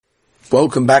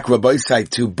Welcome back, Rabbi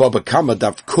Side, to Bava Kamma,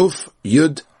 Daf Kuf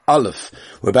Yud Aleph.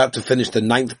 We're about to finish the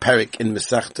 9th parak in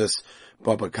Masechtas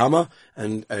Bava Kamma,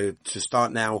 and to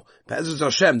start now, Be'ezus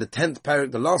Hashem, the 10th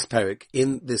parak, the last parak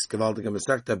in this Gevaldige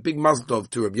Masechta. Big mazel tov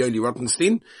to Rabbi Yoli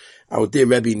Rottenstein, our dear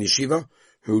Rebbe in Yeshiva,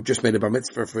 who just made a bar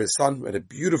mitzvah for his son. We had a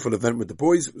beautiful event with the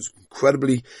boys. It was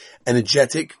incredibly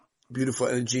energetic, beautiful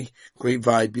energy, great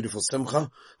vibe, beautiful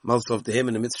simcha. Mazel tov to him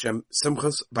and the mitzvah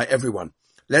simchas by everyone.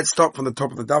 Let's start from the top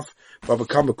of the daf, Bava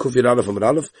Kamma Kuf Yud Aleph Amud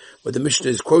Aleph, where the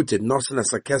Mishnah is quoted, Nosan as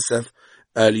kesef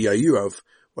liyayurov.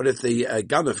 What if the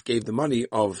Ganef gave the money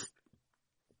of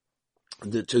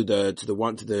the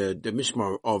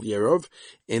mishmar of Yerov?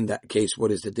 In that case,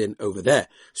 what is the din over there?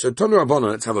 So Tonu Rabbanan,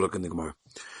 let's have a look in the Gemara.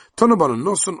 Tonu Rabbanan,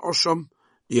 Nosan Osham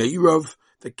liyayurov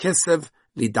the kesef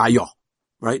lidaya,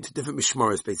 right? Different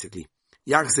mishmaras basically.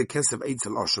 Yachze kesef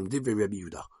eitzel Osham divrei Rebbe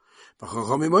Yehuda.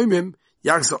 V'chachamim oimim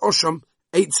yachze Osham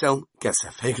Eitzel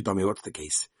kesef. Hey, Kedami, what's the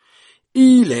case?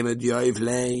 Ilemed yoiv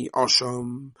lei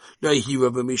osham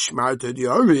loihiva v'mishmarta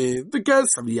dioriv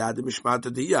v'kesef liyad mishmarta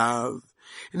diyav.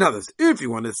 In others, if you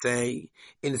want to say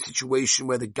in a situation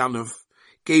where the Ganef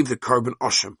gave the korban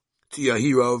osham to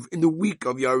Yahirov in the week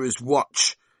of Yahir's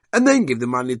watch, and then give the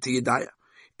money to Yedaya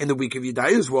in the week of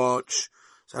Yedaya's watch,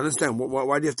 so I understand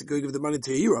why do you have to go give the money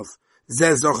to Yahirov?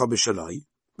 Zeh zocha b'shalai.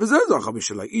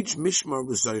 Each mishmar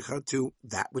was zoicha to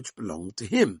that which belonged to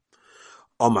him.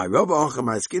 On my Rav on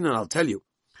my skin, and I'll tell you,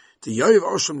 the Yoiv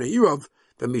Osham Nehirov,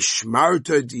 the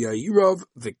mishmarta Yahirov,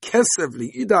 the kesef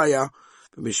li idaya,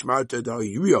 the mishmarta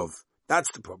Yahirov.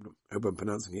 That's the problem. I hope I'm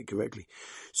pronouncing it correctly.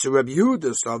 So Rabbi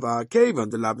Yehuda Sava cave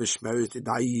on the lavishmeris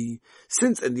Yedai.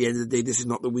 Since at the end of the day, this is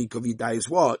not the week of Yedaya's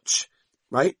watch,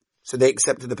 right? So they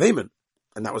accepted the payment,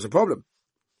 and that was a problem.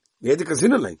 We had the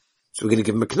casino lane, so we're going to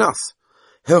give him a knas.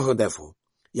 Therefore,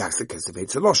 Yachse Kesef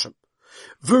Eitzel Osham.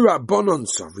 V'Rabbanon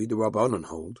Savri, the Rabbanon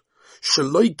hold,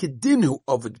 Shaloi Kedinu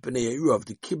Ovid B'nei Yeruv,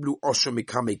 the Kiblu Osham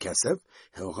Mikame Kesef.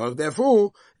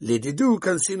 Therefore, Ledidu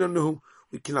Kansinon,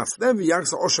 we can ask them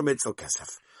Yachse Osham Eitzel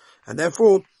Kesef, and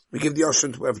therefore we give the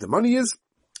Osham to wherever the money is,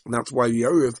 and that's why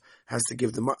Yeruv has to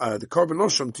give the korban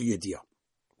Osham to Yedia.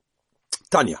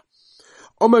 Tanya.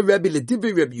 Omer Rebbe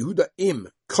Ledivi Rebbe Yehuda im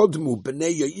Kodmu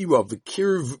B'nei Yeruv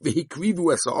v'kirv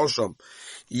v'hikrivu es ha'osham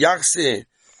Yachse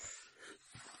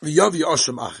v'yavi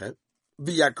osham acher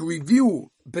v'yakrivu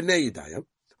b'nei Yedaya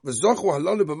v'zochu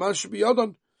halalu b'man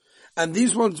shebiyadon, and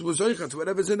these ones were zoicha to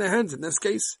whatever's in their hands. In this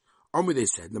case, Omer they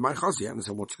said l'may chazi, and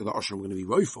said what's the osham going to be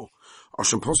roiful?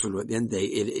 Osham posel, at the end of the day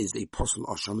it is a posel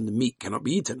osham and the meat cannot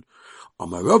be eaten.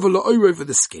 Omer Rav la'oyrov for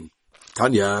the skin.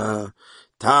 Tanya.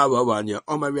 According to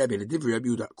Rabbi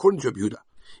Yehuda,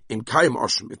 in Kayim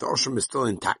Osham, if the Osham is still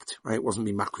intact, right, it wasn't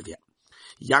been makriv yet,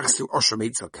 Yachsu Osham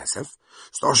Eitzel Kesef,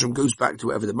 so Osham goes back to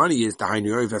wherever the money is, the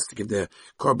Hainu has to give the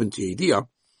korban to Yedia.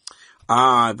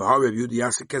 V'ha Rabbi Yehuda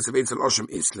Yachsu Kesef Eitzel Osham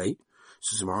Islay,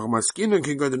 so Samar Maskinon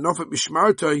can go to Nofet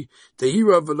Mishmartoi,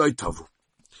 Tehira V'loi Tovu.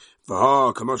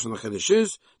 V'ha Kamosh L'chedesh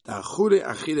is, the Achure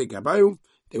Achire Gabayu,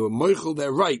 they were moichel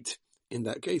their right in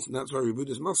that case, and that's why Rabbi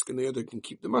Yehuda's Maskin, the other can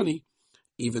keep the money,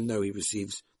 even though he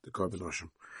receives the korban osham.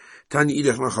 Tani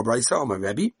idach nachabraisa Amar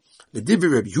Rebbe, the Divi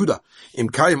Rebbe Yehuda im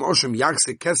Kayim Osham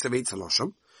Yachse Kesef Eitzel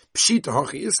Osham Pshita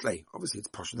Hachi Islay. Obviously, it's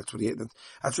posh. That's what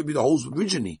would be the holes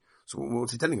originally. So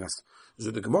what's he telling us?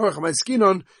 So the Gemara Chamay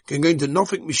Skinon can go into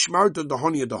Nofik Mishmarta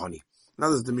Dahani Dahani. Now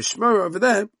there's the Mishmar over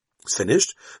there. It's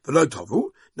finished. V'lo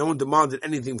tovu. No one demanded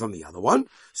anything from the other one.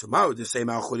 So Mao just say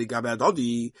Ma'achuli Gaber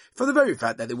Dodi, for the very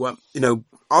fact that they weren't,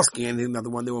 asking anything from the other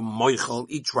one. They were moichel,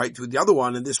 each right to the other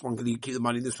one, and this one can keep the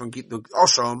money, this one keep the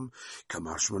osham.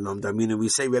 Kamash Manom Damina, we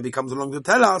say Rebbe comes along to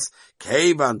tell us,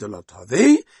 Kevan de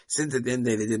Lotavi, since at the end of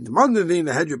the day they didn't demand anything,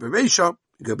 the Hedra Beresha,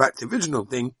 go back to the original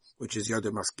thing, which is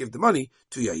Yoda must give the money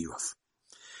to Yayuv.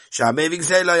 Shamevik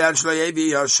Zela Yad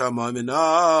Shloyevi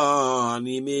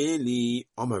Yashamayminani Mili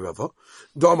Omerava.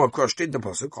 Dom of course did the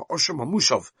pasuk Osham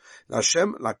Hamushav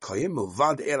Lashem Lakoyim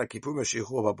Muvad Ela Kipur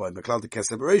Mashiachova by McLeod the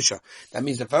Keseberesha. That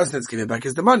means the first that's given back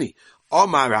is the money.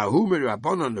 Omar Ahumir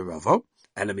Rabbanon the Rava.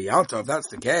 And if that's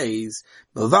the case,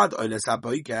 Muvad Oiles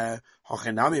Aboike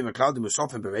Hochenami McLeod the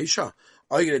Musaf and Beresha.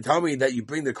 Are you going to tell me that you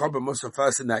bring the korban Musaf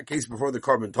first in that case before the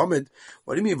korban Tomid?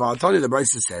 What do you mean? Valtani the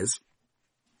Brisa says.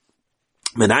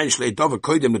 Nothing comes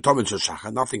before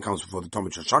the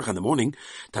Tomid Shachar in the morning.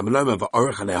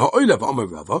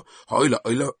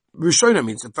 Rishona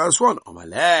means the first one.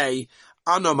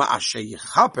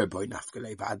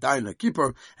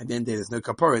 And then there's no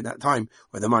kapara at that time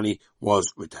where the money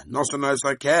was returned.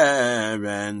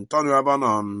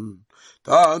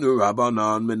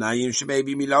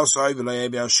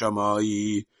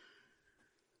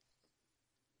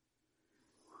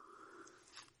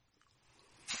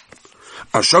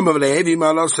 Asham v'lehevi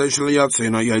ma'ala social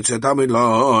yatzei no yatzei tamid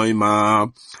loy ma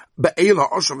be'ela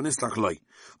asham v'nislach loy.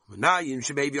 V'nayim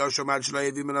shebevi asham ad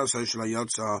shlehevi ma'ala social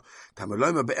yatzei tamid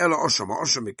loy ma be'ela asham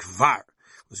mikvar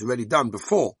was already done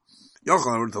before. Yochel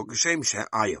already thought kashem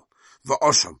she'ayel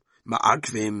v'asham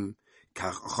ma'akvim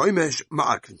kach chomesh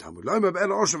ma'akvim tamid loy ma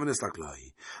be'ela asham v'nislach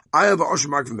loy. Ayel v'asham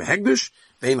ma'akvim mehegdish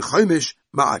ve'in chomesh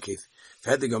ma'akiv.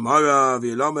 V'het the Gemara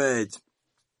v'yilamed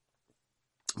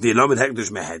hegdish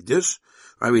mehegdish.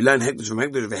 Right, we learn hegdish from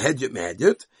hegdish v'hedyot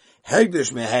mehedyot.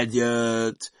 Hegdish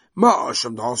mehedyot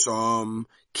ma'asham da'asham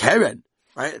keren.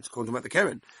 Right, it's called about the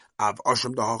keren. Av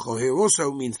asham da'achol here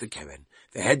also means the keren.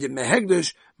 V'hedyot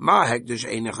mehegdish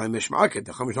ma'hegdish ein chomesh ma'akev.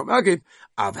 The chomesh not ma'akev.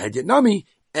 Av hedyot nami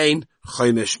ein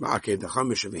chomesh ma'akev. The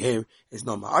chomesh over here is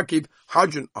not ma'akev.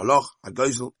 Hadron aloch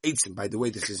hagozel eitzim. By the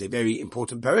way, this is a very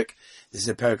important parak. This is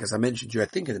a parak, as I mentioned to you, I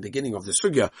think, in the beginning of the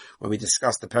sugya, when we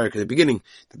discussed the parak at the beginning,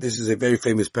 that this is a very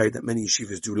famous parak that many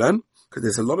yeshivas do learn, because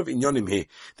there's a lot of inyonim here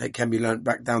that can be learned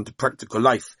back down to practical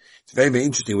life. It's very, very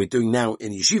interesting. We're doing now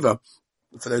in yeshiva,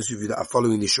 for those of you that are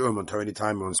following the shurim on Torah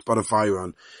Anytime or on Spotify or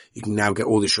on, you can now get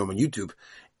all the shurim on YouTube,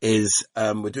 is,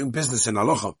 we're doing business in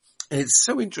halacha. And it's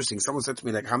so interesting. Someone said to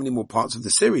me, like, how many more parts of the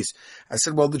series? I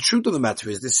said, well, the truth of the matter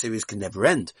is this series can never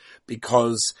end,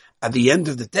 because at the end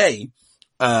of the day,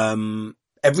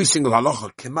 every single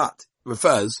halacha kemat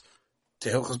refers to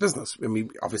Hilchos business. I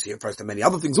mean, obviously it refers to many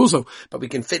other things also, but we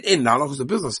can fit in the halachos of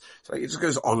business. So it just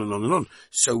goes on and on and on.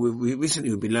 So we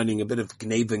recently we've been learning a bit of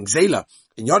Gneva and Gzela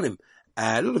in Yonim.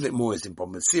 A little bit more is in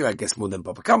Bava Kamma, I guess more than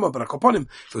Bava Kamma, but upon him,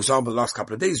 for example, the last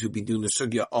couple of days we've been doing the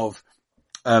sugya of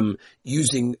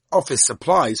using office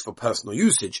supplies for personal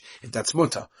usage, if that's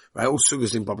mutter, right? All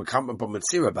sugas in Bava Kamma and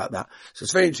Bava about that. So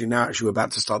it's very interesting now, actually, we're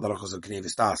about to start the halachos of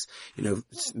Knevis Das,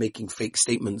 making fake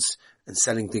statements and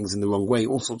selling things in the wrong way,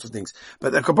 all sorts of things.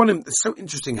 But the Kabbalim, it's so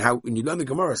interesting how when you learn the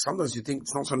Gemara, sometimes you think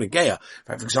it's not so negaya.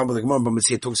 Right? For example, the Gemara in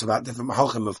Bava talks about different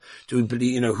mahalchim of, do we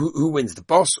believe, who wins, the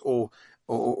boss or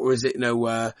is it,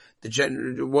 what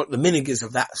the minig is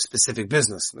of that specific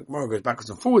business? And the Gemara goes backwards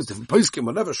and forwards, different poskim,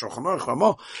 whatever, Shulchan Aruch,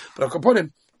 Ramah. But upon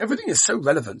him, everything is so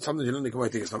relevant. Sometimes you learn the Gemara,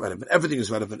 think it's not relevant. Everything is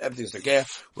relevant. Everything is the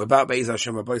We're about Be'ez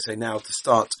Hashem Rabosei now to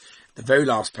start the very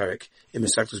last parak in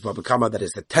Masechtas Bava Kamma. That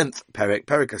is the 10th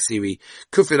parak Asiri,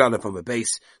 Kufir Aleph on the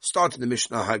base. Starting the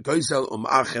Mishnah, Hagozel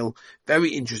Achel.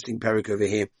 Very interesting parak over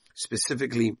here,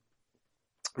 specifically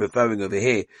referring over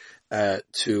here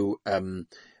to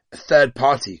a third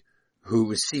party who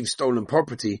receives stolen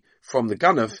property from the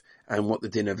Ganav, and what the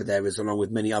din over there is, along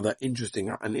with many other interesting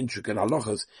and intricate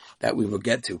halachas that we will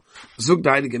get to. Zug the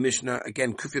Heilige Mishnah,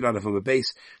 again, Kufir Aleph on the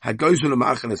base, Hagozel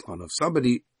Achel Espanov.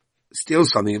 Somebody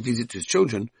steals something and feeds it to his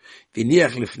children, or he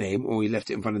left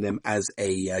it in front of them as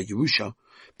a Yerusha,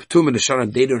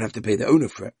 they don't have to pay the owner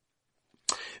for it.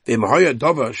 If it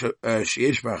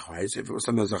was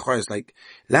something that's like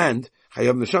land,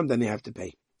 then they have to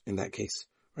pay in that case.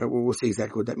 Right, we'll see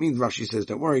exactly what that means. Rashi says,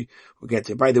 don't worry, we'll get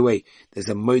to it. By the way, there's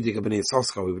a Moedik of Bnei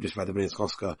Soska. We were just by the Bnei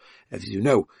Soska, as you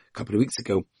know, a couple of weeks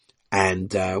ago.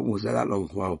 And, was that long?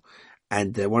 Wow.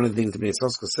 And, one of the things the Bnei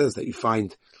Soska says that you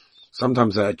find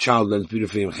sometimes a child learns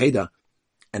beautifully in Cheder,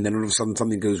 and then all of a sudden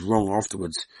something goes wrong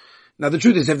afterwards. Now the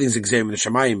truth is everything's Gzerim in the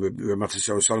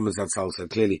Shemayim. Solomon Zatzal said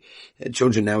clearly,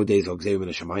 children nowadays are Gzerim in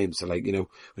the Shemayim. So we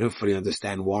don't fully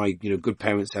understand why, good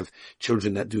parents have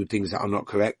children that do things that are not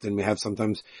correct, and we have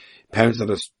sometimes parents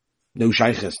that are no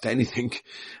shaykhs to anything,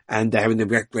 and they're having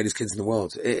the greatest kids in the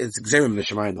world. It's Gzerim in the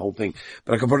Shemayim, the whole thing.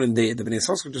 But I can put in the Bnei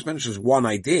Soska just mentions one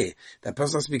idea that a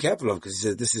person has to be careful of, because he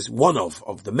says this is one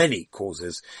of the many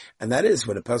causes, and that is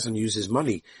when a person uses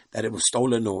money that it was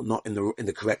stolen or not in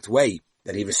the correct way,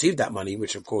 that he received that money,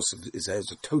 which of course is a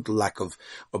total lack of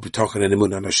b'tochen and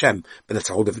emunah on Hashem, but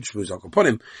that's a whole different shmuz upon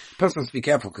him. The person has to be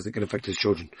careful because it can affect his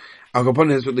children.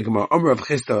 Upon is what the Gemara, Omer of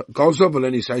Chista, Gozov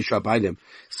Eleni Saisha Bailim.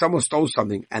 Someone stole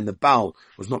something and the Baal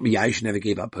was not miyash, never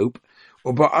gave up hope.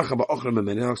 Or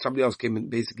somebody else came and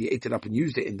basically ate it up and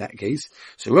used it in that case.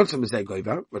 So if he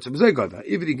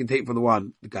can take from the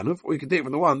one, the Ganav, or he can take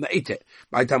from the one that ate it.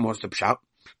 My time was to pshat.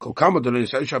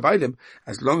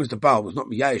 As long as the Baal was not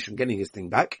miyash and getting his thing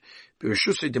back, it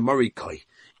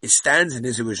stands in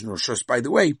his original shus. By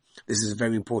the way, this is a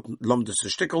very important lomdus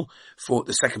shtickle for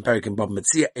the second parak in Bava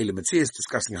Metzia. Eila Metzia is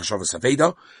discussing Hashavas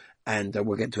Aveda, and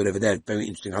we'll get to it over there. Very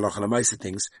interesting halacha and amaisa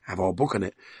things. Have our book on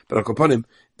it. But upon him,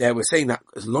 there we're saying that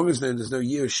as long as there's no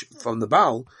yish from the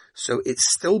Baal, so it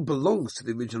still belongs to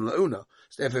the original owner.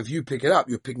 So therefore, if you pick it up,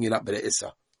 you're picking it up by the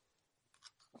Issa.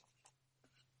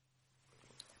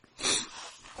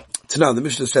 So now the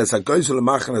Mishnah says, and he put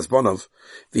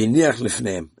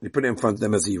it in front of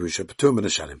them as a Yerusha,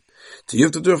 to you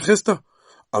have to do Rav Chisda.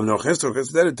 It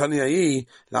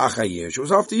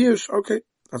was after years. Okay.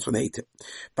 That's when they ate it.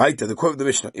 Baita, the quote of the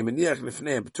Mishnah, what does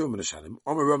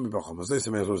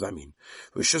that mean?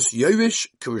 Rishus Yovish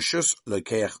to Rishus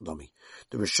Lokeach Domi.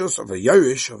 The Rishus of a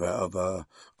Yovish, of a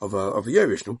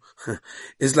Yovish, no?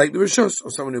 is like the Rishus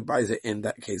of someone who buys it in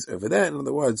that case over there. In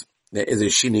other words, there is a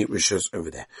Shini Rishus over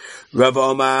there. Rav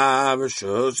Omar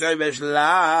Rishus Yovish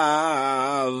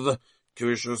Lav.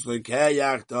 Rishus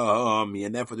Lokeach Domi.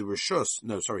 And therefore the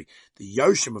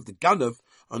Yoshim of the Ganav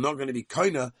are not going to be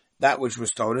koina that which was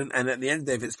stolen, and at the end of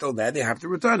the day, if it's still there, they have to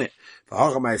return it. For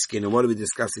Hachamai skin, and what are we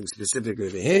discussing specifically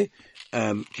over here?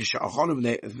 The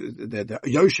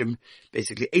Yoshim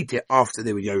basically ate it after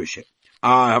they would Yorish it.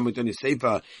 Hamutani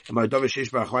Sefer, and my Dove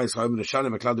Shishba Achwais Chayim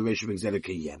Neshanim, a cloud of Rishim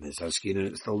Exelike Yemes. So skin, and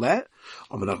it's still there.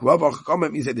 Omanach Bava Kamma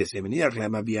means that this, Emaniach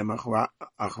Lema Biem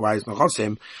Achwais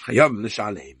Nachosim, Chayim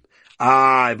Neshalim.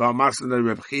 If our master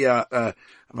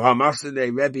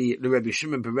the Rebbe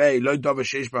Shimon Perei, lo dava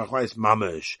sheish b'achwais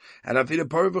mamash, and I feel a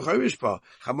poor b'chorish pa,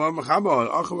 chamor m'chamor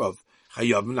acharov,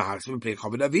 chayav m'nachsim plei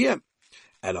chavod aviyem.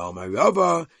 And all my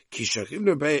Rava, kishachim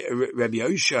Rebbe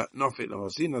Yosha, nofit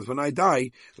l'masin, as when I die,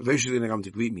 Rebbe Yosha is going to come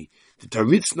to greet me. The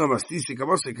Taritz no mastisi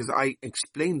kavose, because I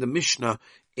explained the Mishnah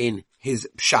in his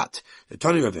pshat. The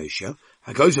Tani Rebbe Yosha,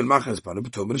 hagoz and machas banu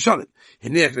b'tom b'neshanim.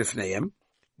 Hinech lefneihem,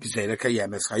 Gzela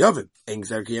kayemes chayovim, en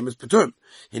gzela kayemes petum.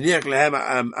 Hiniach lehem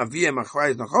aviyem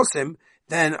achwayz nachosim,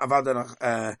 then avada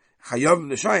chayovim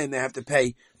neshayim, they have to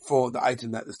pay for the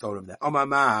item that they stole from there.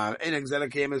 Omamar, en gzela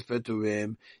kayemes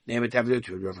peturim, name it avdu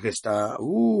to Rav Chisda.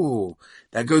 Ooh,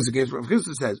 that goes against what Rav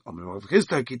Chisda says. Omamar Rav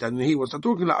Chisda kitan he was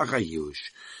talking like achayush.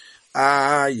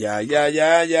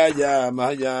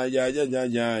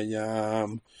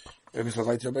 Let's go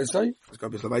weiter.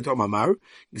 Mamar.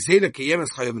 Gzela kayemes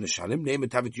chayov neshalim. Name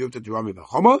it Tavet Yuvta Durami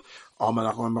Bachama.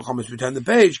 Amalach when Bachama return the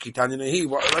page. Kitani Nahi.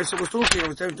 What Raisa was talking, I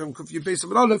was telling him Kuf Yud Beis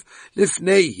Amud Aleph.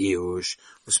 Lifnei Yush,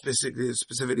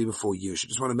 specifically before Yush. I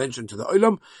just want to mention to the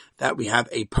Olam that we have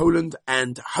a Poland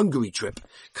and Hungary trip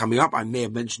coming up. I may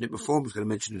have mentioned it before. I'm just going to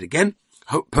mention it again.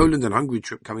 Poland and Hungary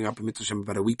trip coming up in Mitzvah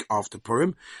about a week after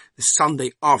Purim. The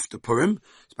Sunday after Purim.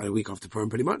 It's about a week after Purim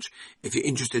pretty much. If you're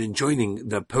interested in joining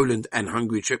the Poland and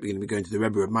Hungary trip, we're going to be going to the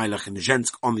Rebbe of Mailach in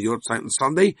Zhensk on the Yortzeit on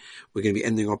Sunday. We're going to be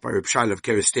ending up by Reb Shaila of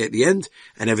Kerestei at the end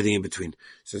and everything in between.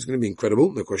 So it's going to be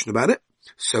incredible, no question about it.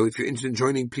 So if you're interested in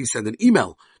joining, please send an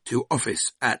email to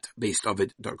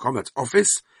office@beisdovid.com. That's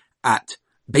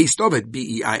office@beisdovid,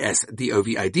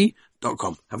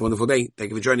 BEISDOVID.com. Have a wonderful day. Thank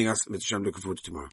you for joining us. Mitzvah, looking forward to tomorrow.